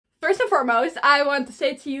First and foremost, I want to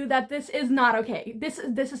say to you that this is not okay. This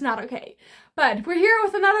is not okay. But we're here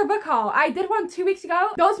with another book haul. I did one 2 weeks ago.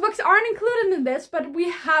 Those books aren't included in this, but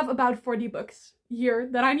we have about 40 books here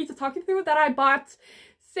that I need to talk you through that I bought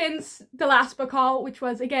since the last book haul, which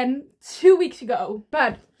was, again, 2 weeks ago.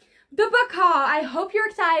 But the book haul, I hope you're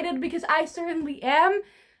excited because I certainly am.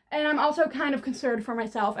 And I'm also kind of concerned for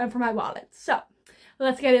myself and for my wallet. So,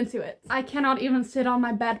 let's get into it. I cannot even sit on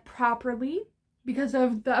my bed properly because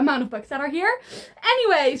of the amount of books that are here.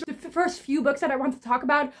 Anyways, the first few books that I want to talk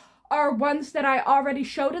about are ones that I already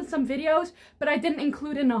showed in some videos, but I didn't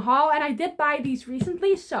include in a haul, and I did buy these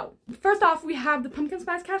recently. So, first off, we have The Pumpkin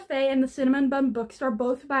Spice Cafe and The Cinnamon Bun Bookstore,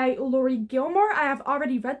 both by Laurie Gilmore. I have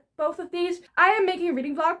already read both of these. I am making a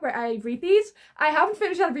reading vlog where I read these. I haven't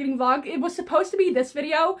finished that reading vlog. It was supposed to be this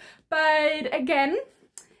video, but again,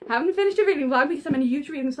 haven't finished a reading vlog because I'm in a huge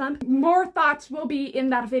reading slump. More thoughts will be in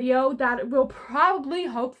that video that will probably,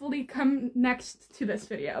 hopefully, come next to this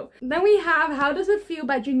video. Then we have How Does It Feel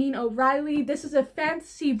by Janine O'Reilly. This is a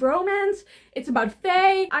fantasy romance. It's about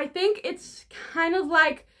fae. I think it's kind of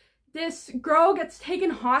like this girl gets taken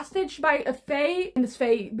hostage by a fae, and this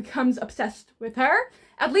fae becomes obsessed with her.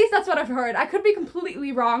 At least that's what I've heard. I could be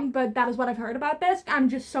completely wrong, but that is what I've heard about this. I'm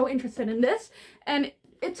just so interested in this, and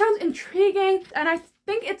it sounds intriguing, and I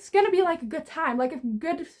think it's gonna be like a good time, like a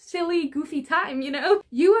good, silly, goofy time, you know?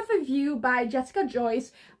 You With a View by Jessica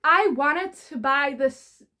Joyce. I wanted to buy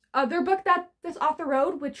this other book that this author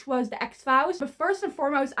wrote, which was The X-Files. But first and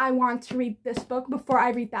foremost, I want to read this book before I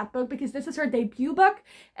read that book because this is her debut book,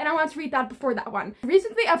 and I want to read that before that one.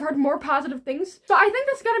 Recently, I've heard more positive things, so I think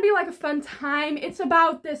this is gonna be like a fun time. It's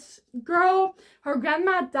about this girl, her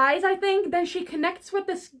grandma dies, I think, then she connects with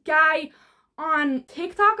this guy on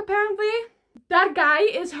TikTok, apparently. That guy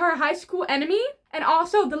is her high school enemy and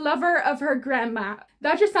also the lover of her grandma.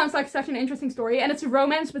 That just sounds like such an interesting story, and it's a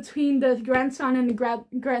romance between the grandson and the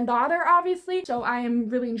granddaughter, obviously, so I am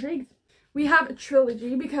really intrigued. We have a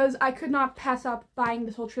trilogy because I could not pass up buying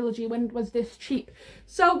this whole trilogy when it was this cheap.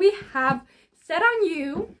 So we have Set on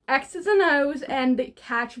You, X's and O's, and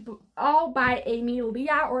Catch All by Amy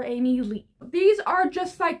Leah or Amy Lee. These are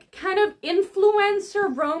just like kind of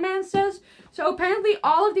influencer romances. So apparently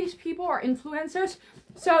all of these people are influencers.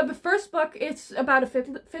 So the first book is about a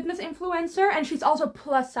fitness influencer, and she's also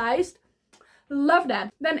plus sized. Love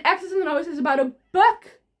that. Then X's and O's is about a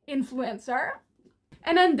book influencer.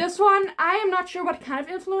 And then this one, I am not sure what kind of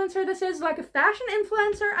influencer this is. Like a fashion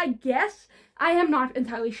influencer, I guess. I am not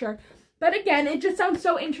entirely sure. But again, it just sounds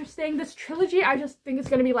so interesting. This trilogy, I just think it's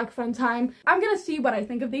going to be like a fun time. I'm going to see what I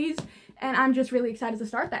think of these, and I'm just really excited to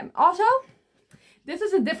start them. Also, this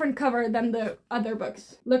is a different cover than the other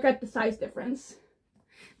books. Look at the size difference.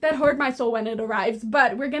 That hurt my soul when it arrived,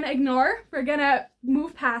 but we're going to ignore. We're going to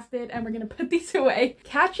move past it, and we're going to put these away.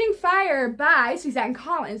 Catching Fire by Suzanne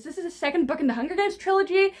Collins. This is the second book in the Hunger Games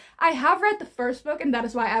trilogy. I have read the first book, and that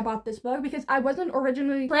is why I bought this book, because I wasn't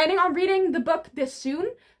originally planning on reading the book this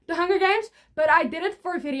soon, The Hunger Games, but I did it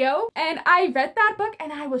for a video, and I read that book,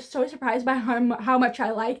 and I was so surprised by how much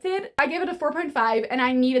I liked it. I gave it a 4.5, and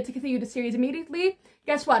I needed to continue the series immediately.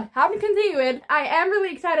 Guess what? Haven't continued it. I am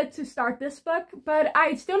really excited to start this book, but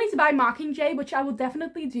I still need to buy Mockingjay, which I will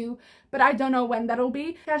definitely do, but I don't know when that'll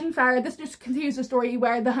be. Catching Fire, this just continues the story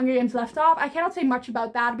where the Hunger Games left off. I cannot say much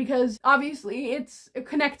about that because obviously it's a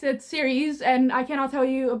connected series, and I cannot tell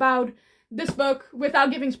you about this book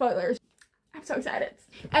without giving spoilers. I'm so excited.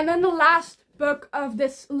 And then the last book of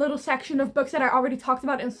this little section of books that I already talked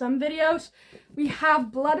about in some videos, we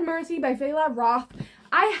have Blood Mercy by Vela Roth.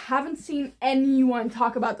 I haven't seen anyone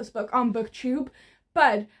talk about this book on booktube,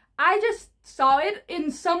 but I just saw it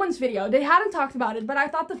in someone's video. They hadn't talked about it, but I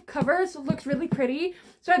thought the covers looked really pretty,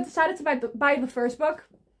 so I decided to buy the first book.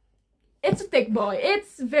 It's a thick boy.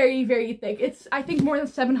 It's very, very thick. It's, I think, more than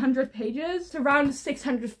 700 pages, around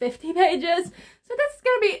 650 pages. So this is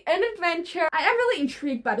gonna be an adventure. I am really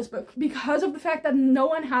intrigued by this book because of the fact that no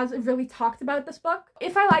one has really talked about this book.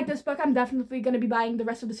 If I like this book, I'm definitely gonna be buying the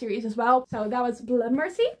rest of the series as well. So that was Blood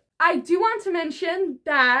Mercy. I do want to mention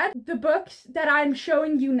that the books that I'm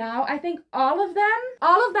showing you now, I think all of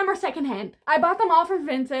them are secondhand. I bought them all from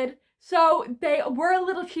Vinted. So they were a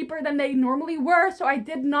little cheaper than they normally were, so I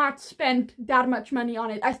did not spend that much money on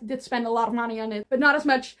it. I did spend a lot of money on it, but not as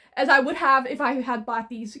much as I would have if I had bought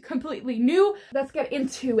these completely new. Let's get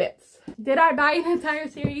into it. Did I buy an entire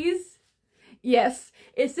series? Yes.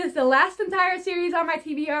 Is this the last entire series on my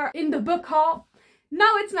TBR in the book haul? No,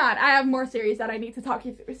 it's not. I have more series that I need to talk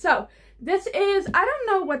you through. So, this is, I don't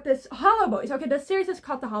know what this, Hollow Boys. Okay, this series is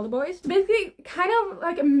called The Hollow Boys. Basically, kind of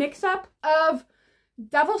like a mix-up of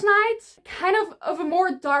Devil's Night, kind of a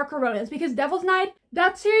more darker romance, because Devil's Night,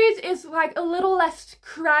 that series is like a little less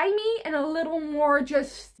crimey and a little more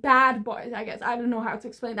just bad boys, I guess. I don't know how to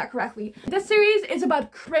explain that correctly. This series is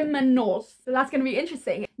about criminals, so that's gonna be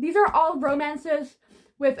interesting. These are all romances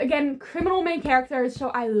with, again, criminal main characters, so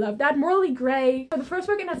I love that. Morally Grey. So the first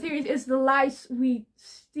book in that series is The Lies We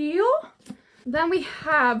Steal. Then we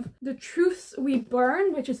have The Truths We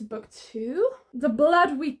Burn, which is book 2. The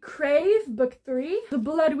Blood We Crave, book 3. The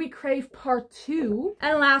Blood We Crave, part 2.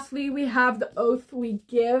 And lastly, we have The Oath We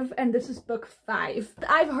Give, and this is book 5.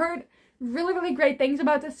 I've heard really great things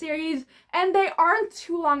about this series, and they aren't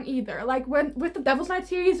too long either. Like with the Devil's Night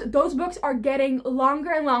series, those books are getting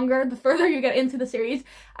longer and longer the further you get into the series.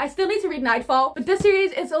 I still need to read Nightfall, but this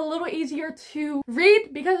series is a little easier to read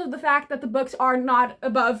because of the fact that the books are not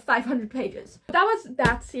above 500 pages. That was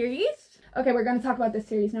that series. Okay, we're gonna talk about this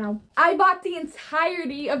series now. I bought the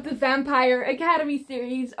entirety of the Vampire Academy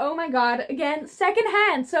series. Oh my god, again,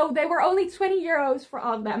 secondhand, so they were only 20 euros for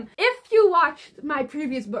all of them. If you watched my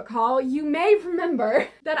previous book haul, you may remember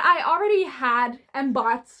that I already had and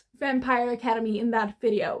bought Vampire Academy in that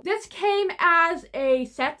video. This came as a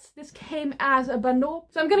set. This came as a bundle.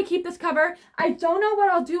 So I'm gonna keep this cover. I don't know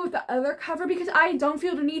what I'll do with the other cover because I don't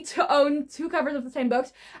feel the need to own 2 covers of the same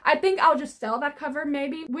books. I think I'll just sell that cover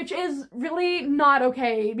maybe, which is really not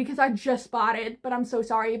okay because I just bought it, but I'm so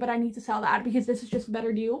sorry, but I need to sell that because this is just a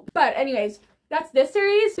better deal. But anyways, that's this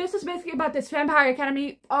series. This is basically about this Vampire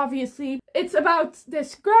Academy, obviously. It's about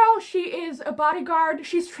this girl. She is a bodyguard.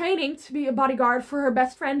 She's training to be a bodyguard for her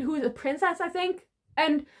best friend, who is a princess, I think.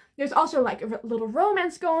 And there's also like a little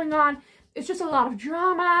romance going on. It's just a lot of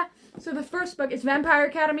drama. So the first book is Vampire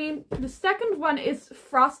Academy. The second one is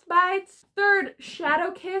Frostbite. Third,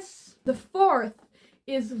 Shadow Kiss. The fourth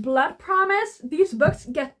is Blood Promise. These books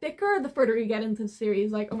get thicker the further you get into the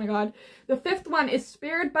series, like, oh my god. The fifth one is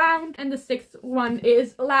Spirit Bound, and the sixth one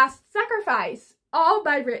is Last Sacrifice, all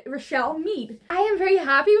by Rochelle Mead. I am very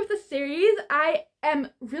happy with the series. I am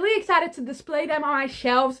really excited to display them on my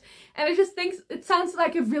shelves, and I just think it sounds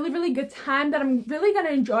like a really good time that I'm really gonna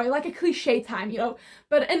enjoy, like a cliche time, you know,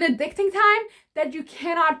 but an addicting time that you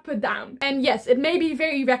cannot put down. And yes, it may be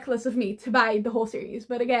very reckless of me to buy the whole series,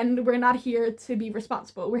 but again, we're not here to be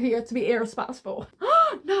responsible. We're here to be irresponsible.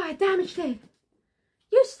 Oh no, I damaged it.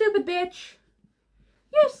 You stupid bitch.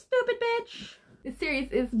 You stupid bitch. This series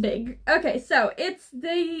is big. Okay, so it's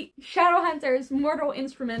the Shadowhunters Mortal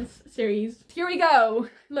Instruments series. Here we go.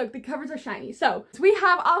 Look, the covers are shiny. So we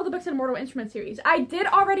have all of the books in the Mortal Instruments series. I did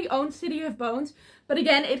already own City of Bones, but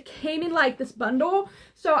again, it came in like this bundle.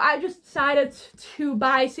 So I just decided to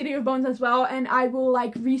buy City of Bones as well, and I will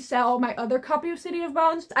like resell my other copy of City of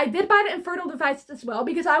Bones. I did buy the Infernal Devices as well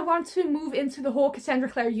because I want to move into the whole Cassandra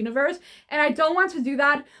Clare universe, and I don't want to do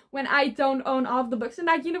that when I don't own all of the books in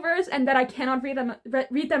that universe and that I cannot read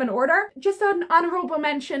them in order. Just an honorable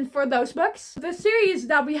mention for those books. The series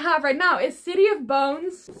that we have right now is City of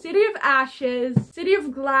Bones, City of Ashes, City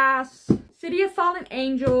of Glass, City of Fallen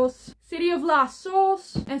Angels, City of Lost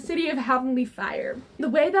Souls, and City of Heavenly Fire. The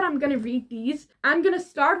way that I'm gonna read these, I'm gonna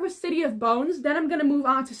start with City of Bones, then I'm gonna move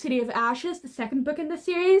on to City of Ashes, the second book in the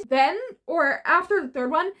series. Then, or after the third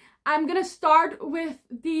one, I'm gonna start with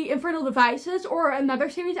the Infernal Devices or another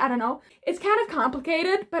series, I don't know. It's kind of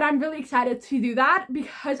complicated, but I'm really excited to do that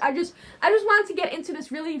because I just want to get into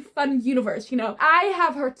this really fun universe, you know. I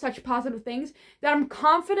have heard such positive things that I'm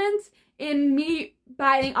confident in me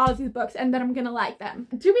buying all of these books and that I'm gonna like them.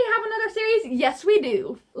 Do we have another series? Yes, we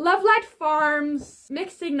do. Love Light Farms,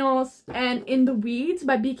 Mixed Signals, and In the Weeds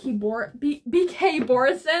by B.K.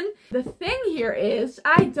 Borison. The thing here is,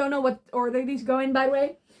 I don't know what order these go in, by the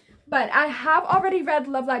way, but I have already read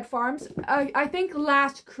Love Light Farms. I think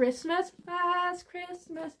last Christmas,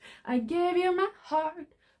 I gave you my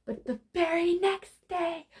heart, but the very next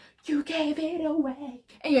day, you gave it away.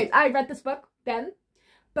 Anyways, I read this book then,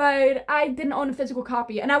 but I didn't own a physical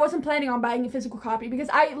copy, and I wasn't planning on buying a physical copy because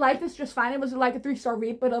I liked this just fine. It was like a 3-star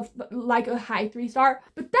read, but of like a high 3-star.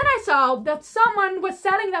 But then I saw that someone was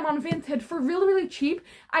selling them on Vinted for really cheap.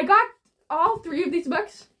 I got all 3 of these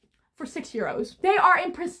books for 6 euros. They are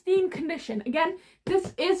in pristine condition. Again,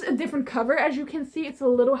 this is a different cover. As you can see, it's a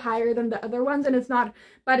little higher than the other ones, and it's not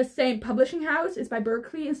by the same publishing house. It's by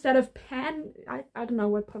Berkeley instead of Pan. I don't know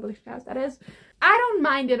what publishing house that is. I don't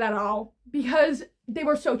mind it at all because they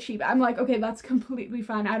were so cheap. I'm like, okay, that's completely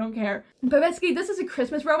fine. I don't care. But basically, this is a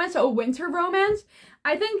Christmas romance, so a winter romance.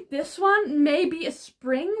 I think this one may be a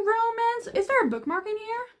spring romance. Is there a bookmark in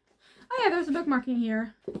here? Oh yeah, there's a bookmarking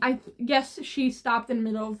here. I guess she stopped in the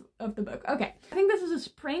middle of the book. Okay. I think this is a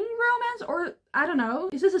spring romance, or I don't know.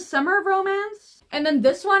 Is this a summer romance? And then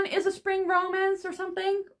this one is a spring romance or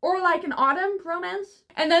something, or like an autumn romance.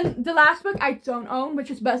 And then the last book I don't own,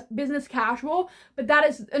 which is business casual, but that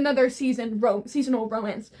is another seasonal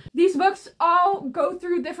romance. These books all go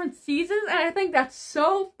through different seasons, and I think that's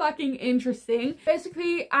so fucking interesting.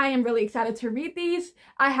 Basically, I am really excited to read these.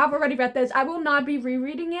 I have already read this. I will not be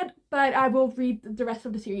rereading it, but I will read the rest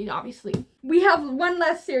of the series, obviously. We have one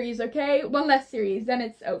less series, okay? One less series, then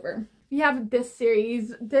it's over. We have this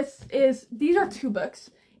series. These are 2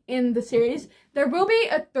 books in the series. There will be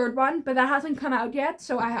a 3rd one, but that hasn't come out yet,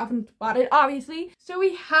 so I haven't bought it, obviously. So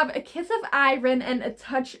we have A Kiss of Iron and A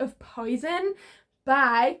Touch of Poison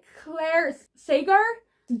by Claire Sagar.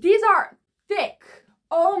 These are thick.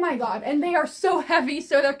 Oh my god, and they are so heavy,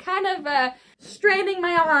 so they're kind of straining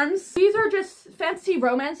my arms. These are just fantasy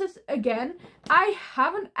romances again. I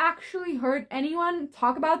haven't actually heard anyone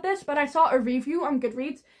talk about this, but I saw a review on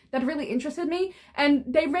Goodreads that really interested me, and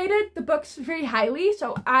they rated the books very highly,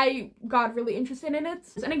 so I got really interested in it.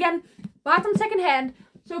 And again, bought them secondhand.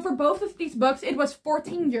 So for both of these books, it was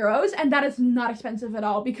 14 euros, and that is not expensive at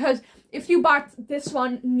all, because if you bought this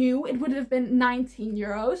one new, it would have been 19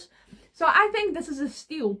 euros. So I think this is a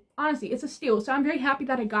steal. Honestly, it's a steal. So I'm very happy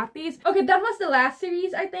that I got these. Okay, that was the last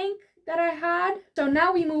series, I think, that I had. So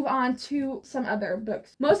now we move on to some other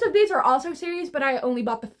books. Most of these are also series, but I only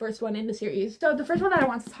bought the first one in the series. So the first one that I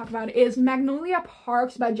want to talk about is Magnolia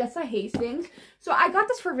Parks by Jessa Hastings. So I got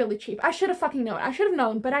this for really cheap. I should have fucking known. I should have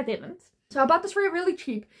known, but I didn't. So I bought this for really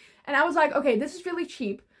cheap. And I was like, okay, this is really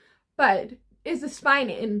cheap, but is the spine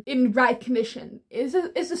in right condition? Is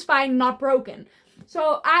the spine not broken?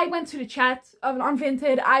 So I went to the chat on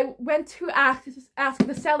Vinted. I went to ask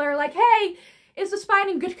the seller, like, hey, is the spine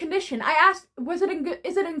in good condition? I asked, is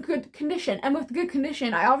it in good condition? And with good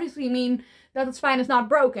condition, I obviously mean that the spine is not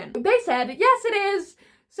broken. They said, yes, it is.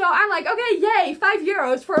 So I'm like, okay, yay, 5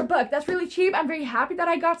 euros for a book. That's really cheap. I'm very happy that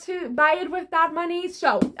I got to buy it with that money.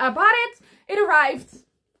 So I bought it. It arrived.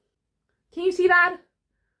 Can you see that?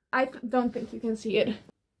 I don't think you can see it.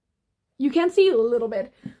 You can see a little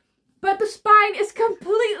bit. But the spine is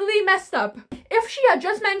completely messed up. If she had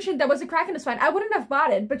just mentioned there was a crack in the spine, I wouldn't have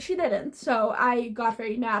bought it, but she didn't. So I got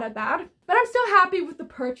very mad at that. But I'm still happy with the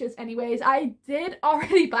purchase anyways. I did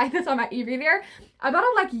already buy this on my e-reader. I bought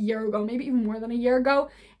it like a year ago, maybe even more than a year ago.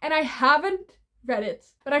 And I haven't read it.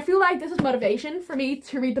 But I feel like this is motivation for me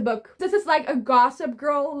to read the book. This is like a Gossip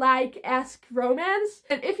Girl-like-esque romance.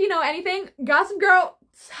 And if you know anything, Gossip Girl,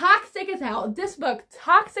 toxic as hell. This book,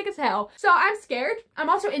 toxic as hell. So I'm scared. I'm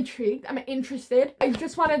also intrigued. I'm interested. I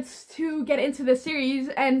just wanted to get into the series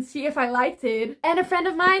and see if I liked it. And a friend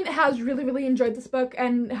of mine has really enjoyed this book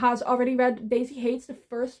and has already read Daisy Hates, the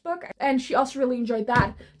first book. And she also really enjoyed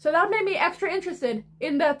that. So that made me extra interested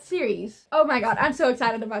in that series. Oh my god, I'm so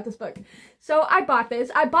excited about this book. So I bought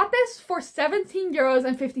this. I bought this for 17 euros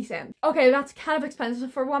and 50 cents. Okay, that's kind of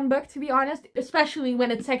expensive for one book, to be honest, especially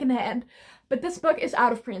when it's secondhand. But this book is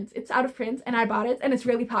out of print. It's out of print, and I bought it, and it's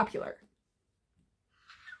really popular.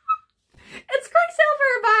 It's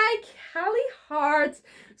Quicksilver by Callie Hart.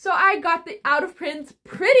 So I got the out of print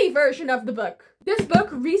pretty version of the book. This book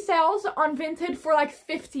resells on Vinted for like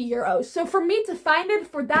 50 euros. So for me to find it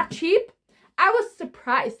for that cheap, I was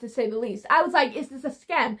surprised, to say the least. I was like, is this a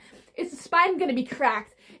scam? Is the spine gonna be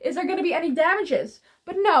cracked? Is there gonna be any damages?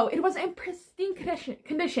 But no, it was in pristine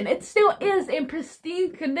condition. It still is in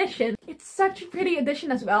pristine condition. It's such a pretty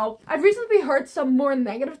edition as well. I've recently heard some more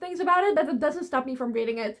negative things about it, that doesn't stop me from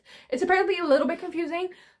reading it. It's apparently a little bit confusing,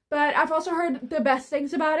 but I've also heard the best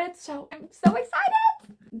things about it, so I'm so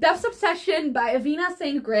excited! Death's Obsession by Avina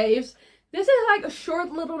St. Graves. This is like a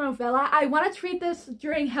short little novella. I wanted to read this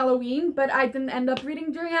during Halloween, but I didn't end up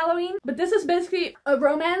reading during Halloween. But this is basically a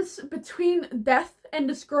romance between Death and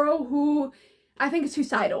this girl who I think is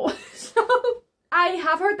suicidal. So I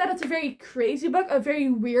have heard that it's a very crazy book, a very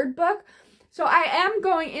weird book. So I am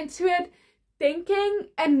going into it thinking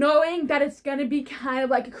and knowing that it's gonna be kind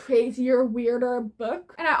of like a crazier, weirder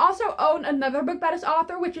book. And I also own another book by this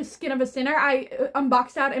author, which is Skin of a Sinner. I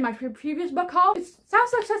unboxed that in my previous book haul. It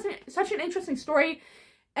sounds like such an interesting story,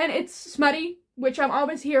 and it's smutty, which I'm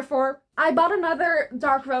always here for. I bought another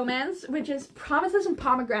dark romance, which is Promises and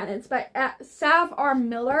Pomegranates by Sav R.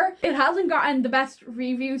 Miller. It hasn't gotten the best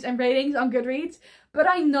reviews and ratings on Goodreads, but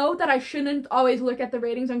I know that I shouldn't always look at the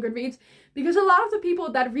ratings on Goodreads, because a lot of the people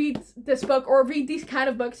that read this book or read these kind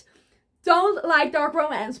of books don't like dark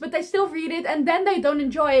romance, but they still read it and then they don't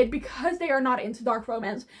enjoy it because they are not into dark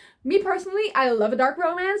romance. Me personally, I love a dark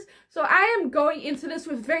romance, so I am going into this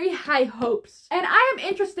with very high hopes. And I am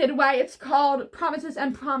interested why it's called Promises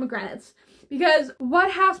and Pomegranates, because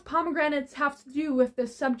what has pomegranates have to do with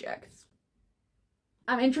this subject?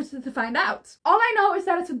 I'm interested to find out. All I know is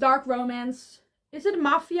that it's a dark romance. Is it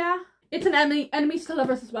mafia? It's an enemies to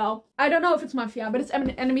lovers as well. I don't know if it's mafia, but it's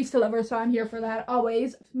enemies to lovers, so I'm here for that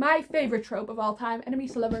always. My favorite trope of all time,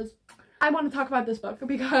 enemies to lovers. I want to talk about this book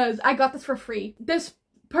because I got this for free. This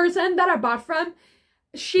person that I bought from,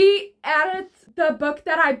 she added the book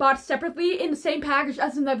that I bought separately in the same package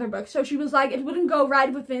as another book. So she was like, it wouldn't go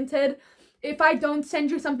right with Vinted if I don't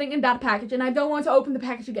send you something in that package, and I don't want to open the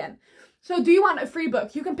package again. So do you want a free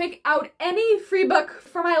book? You can pick out any free book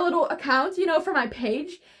for my little account, you know, for my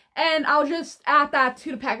page, and I'll just add that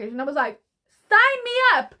to the package. And I was like, sign me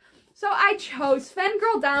up! So I chose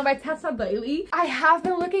Fangirl Down by Tessa Bailey. I have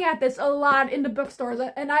been looking at this a lot in the bookstores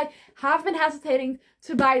and I have been hesitating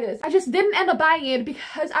to buy this. I just didn't end up buying it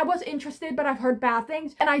because I was interested, but I've heard bad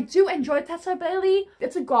things. And I do enjoy Tessa Bailey.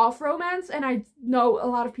 It's a golf romance, and I know a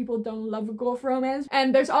lot of people don't love a golf romance.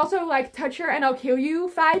 And there's also like touch her and I'll kill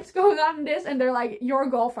you vibes going on in this, and they're like, you're a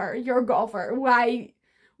golfer,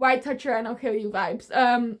 why touch her and I'll kill you vibes.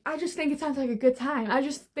 I just think it sounds like a good time. I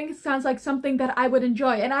just think it sounds like something that I would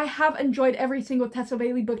enjoy. And I have enjoyed every single Tessa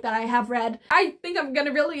Bailey book that I have read. I think I'm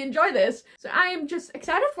gonna really enjoy this. So I am just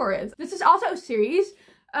excited for it. This is also a series.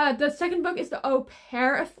 The second book is The Au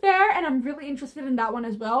Pair Affair, and I'm really interested in that one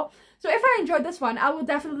as well. So if I enjoyed this one, I will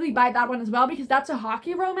definitely buy that one as well, because that's a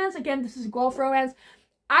hockey romance. Again, this is a golf romance.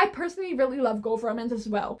 I personally really love golf romance as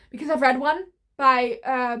well, because I've read one by,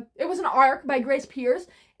 it was an arc by Grace Pierce.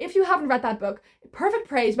 If you haven't read that book, Perfect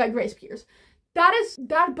Praise by Grace Pierce.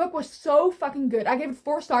 That book was so fucking good. I gave it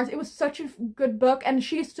 4 stars. It was such a good book, and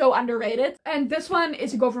she's so underrated. And this one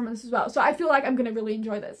is a golf romance as well, so I feel like I'm gonna really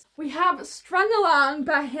enjoy this. We have Strung Along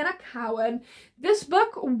by Hannah Cowan. This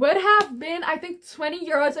book would have been, I think, 20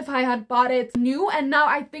 euros if I had bought it new, and now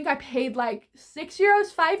I think I paid like 6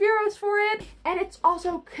 euros, 5 euros for it. And it's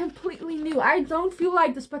also completely new. I don't feel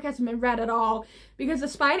like this book hasn't been read at all, because the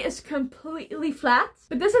spine is completely flat.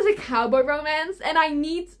 But this is a cowboy romance, and I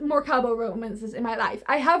need more cowboy romances in my life.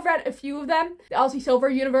 I have read a few of them. The Elsie Silver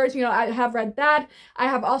universe, you know, I have read that. I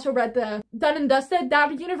have also read the Done and Dusted,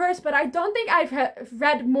 that universe, but I don't think I've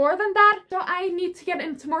read more than that. So I need to get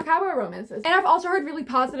into more cowboy romances. And I've also heard really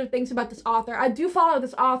positive things about this author. I do follow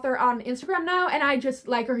this author on Instagram now, and I just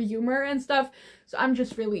like her humor and stuff. So I'm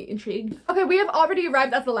just really intrigued. Okay, we have already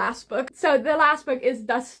arrived at the last book. So the last book is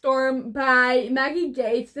Dust Storm by Maggie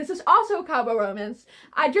Gates. This is also a cowboy romance.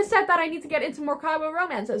 I just said that I need to get into more cowboy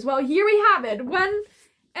romances. Well, here we have it. 1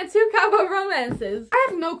 and 2 cowboy romances. I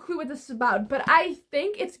have no clue what this is about, but I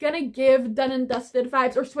think it's gonna give Done and Dusted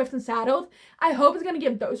vibes, or Swift and Saddled. I hope it's gonna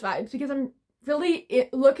give those vibes, because I'm really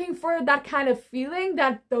looking for that kind of feeling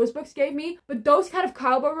that those books gave me. But those kind of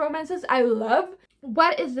cowboy romances I love.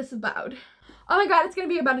 What is this about? Oh my god, it's gonna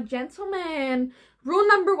be about a gentleman. Rule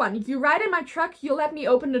number 1, if you ride in my truck, you'll let me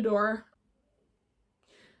open the door.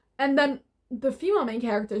 And then the female main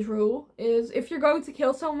character's rule is, if you're going to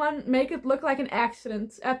kill someone, make it look like an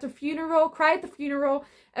accident. At the funeral, cry at the funeral,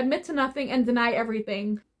 admit to nothing, and deny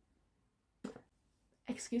everything.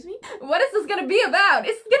 Excuse me? What is this gonna be about?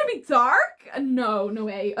 Is it gonna be dark? No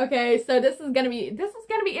way. Okay, so this is gonna be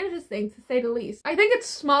interesting, to say the least. I think it's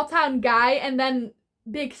small town guy and then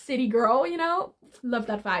big city girl, you know? Love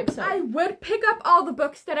that vibe. So I would pick up all the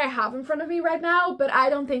books that I have in front of me right now, but I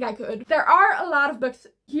don't think I could. There are a lot of books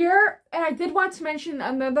here, and I did want to mention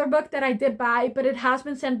another book that I did buy, but it has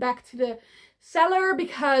been sent back to the seller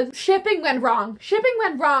because shipping went wrong. Shipping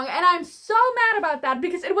went wrong, and I'm so mad about that,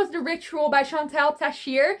 because it was The Ritual by Chantal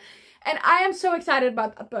Tashier, and I am so excited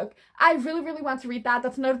about that book. I really want to read that.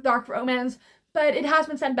 That's another dark romance, but it has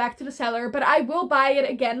been sent back to the seller. But I will buy it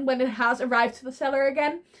again when it has arrived to the seller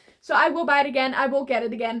again. So I will buy it again, I will get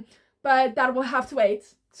it again, but that will have to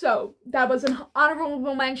wait. So that was an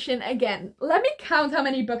honorable mention again. Let me count how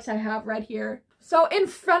many books I have right here. So in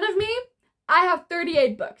front of me, I have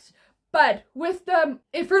 38 books. But with the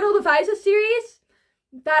Infernal Devices series,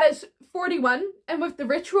 that is 41. And with The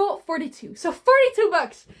Ritual, 42. So 42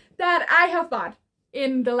 books that I have bought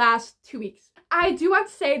in the last 2 weeks. I do want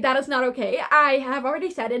to say that is not okay. I have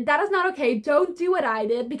already said it. That is not okay. Don't do what I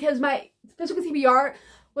did, because my physical TBR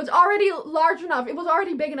was already large enough. It was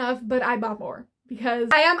already big enough, but I bought more. Because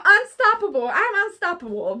I am unstoppable. I'm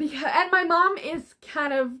unstoppable. And my mom is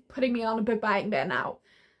kind of putting me on a book buying ban now.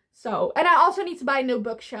 So, and I also need to buy a new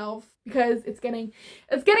bookshelf because it's getting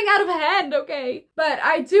out of hand, okay? But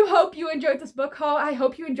I do hope you enjoyed this book haul. I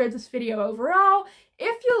hope you enjoyed this video overall.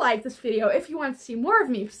 If you liked this video, if you want to see more of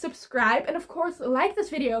me, subscribe, and of course like this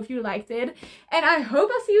video if you liked it. And I hope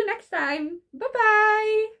I'll see you next time. Bye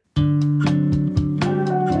bye!